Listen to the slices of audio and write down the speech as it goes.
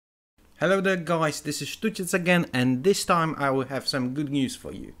Hello there guys, this is Sztuciec again, and this time I will have some good news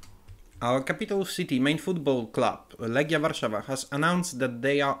for you. Our capital city main football club, Legia Warszawa, has announced that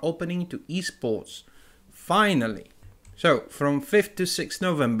they are opening to esports. Finally! So, from 5th to 6th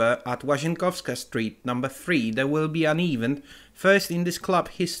November at Łazienkowska Street, number 3, there will be an event, first in this club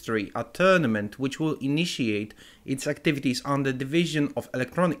history, a tournament which will initiate its activities under Division of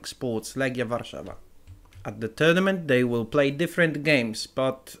Electronic Sports Legia Warszawa. At the tournament they will play different games,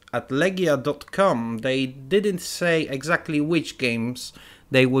 but at legia.com they didn't say exactly which games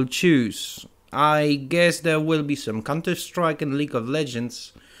they will choose. I guess there will be some Counter-Strike and League of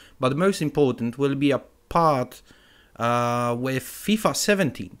Legends, but the most important will be a part with FIFA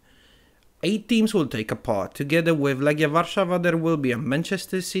 17. 8 teams will take a part. Together with Legia Warszawa there will be a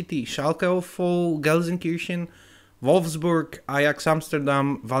Manchester City, Schalke 04, Gelsenkirchen, Wolfsburg, Ajax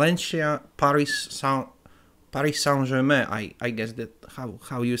Amsterdam, Valencia, Paris Saint-Germain, I guess that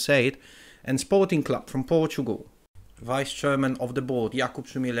how you say it, and Sporting Club from Portugal. Vice Chairman of the Board Jakub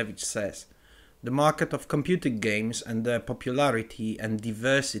Szymielewicz says, "The market of computer games and their popularity and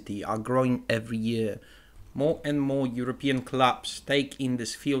diversity are growing every year. More and more European clubs take in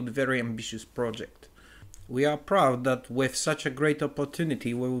this field very ambitious project. We are proud that with such a great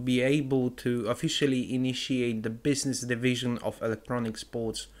opportunity we will be able to officially initiate the business division of electronic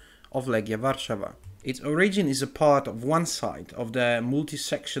sports of Legia Warszawa. Its origin is a part of one side of the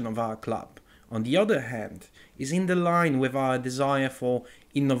multi-section of our club. On the other hand, is in the line with our desire for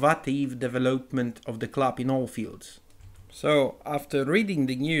innovative development of the club in all fields." So, after reading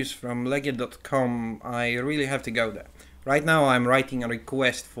the news from legia.com, I really have to go there. Right now I'm writing a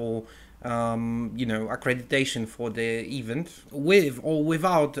request for accreditation for the event. With or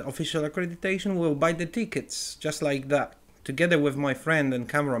without official accreditation, we'll buy the tickets, just like that. Together with my friend and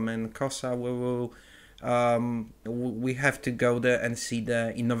cameraman Kosa, we have to go there and see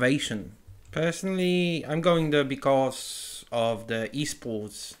the innovation. Personally, I'm going there because of the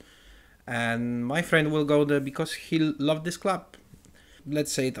esports, and my friend will go there because he loved this club.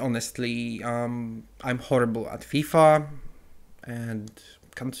 Let's say it honestly, I'm horrible at FIFA and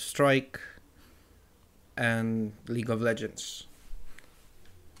Counter-Strike and League of Legends.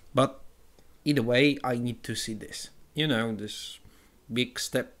 But either way, I need to see this. You know, this big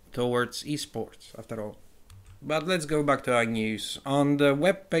step towards esports, after all. But let's go back to our news. On the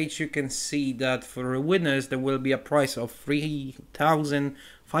webpage you can see that for winners there will be a prize of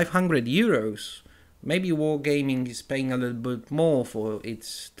 3,500 euros. Maybe Wargaming is paying a little bit more for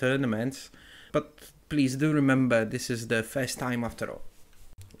its tournaments, but please do remember this is the first time after all.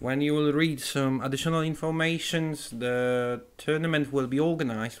 When you will read some additional information, the tournament will be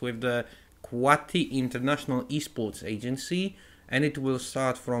organized with the Quati International Esports Agency, and it will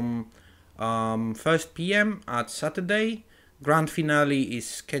start from 1st PM at Saturday. Grand finale is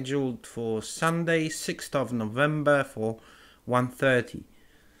scheduled for Sunday, 6th of November for 1:30.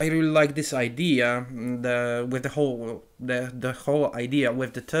 I really like this idea, the whole idea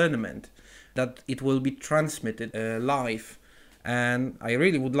with the tournament, that it will be transmitted live, and I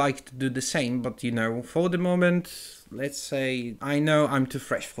really would like to do the same, but for the moment, let's say I know I'm too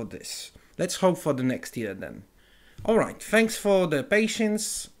fresh for this. Let's hope for the next year then. Alright, thanks for the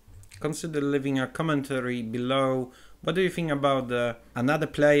patience. Consider leaving a commentary below. What do you think about another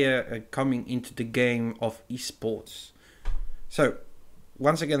player coming into the game of esports? So,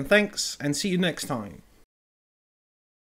 once again, thanks and see you next time.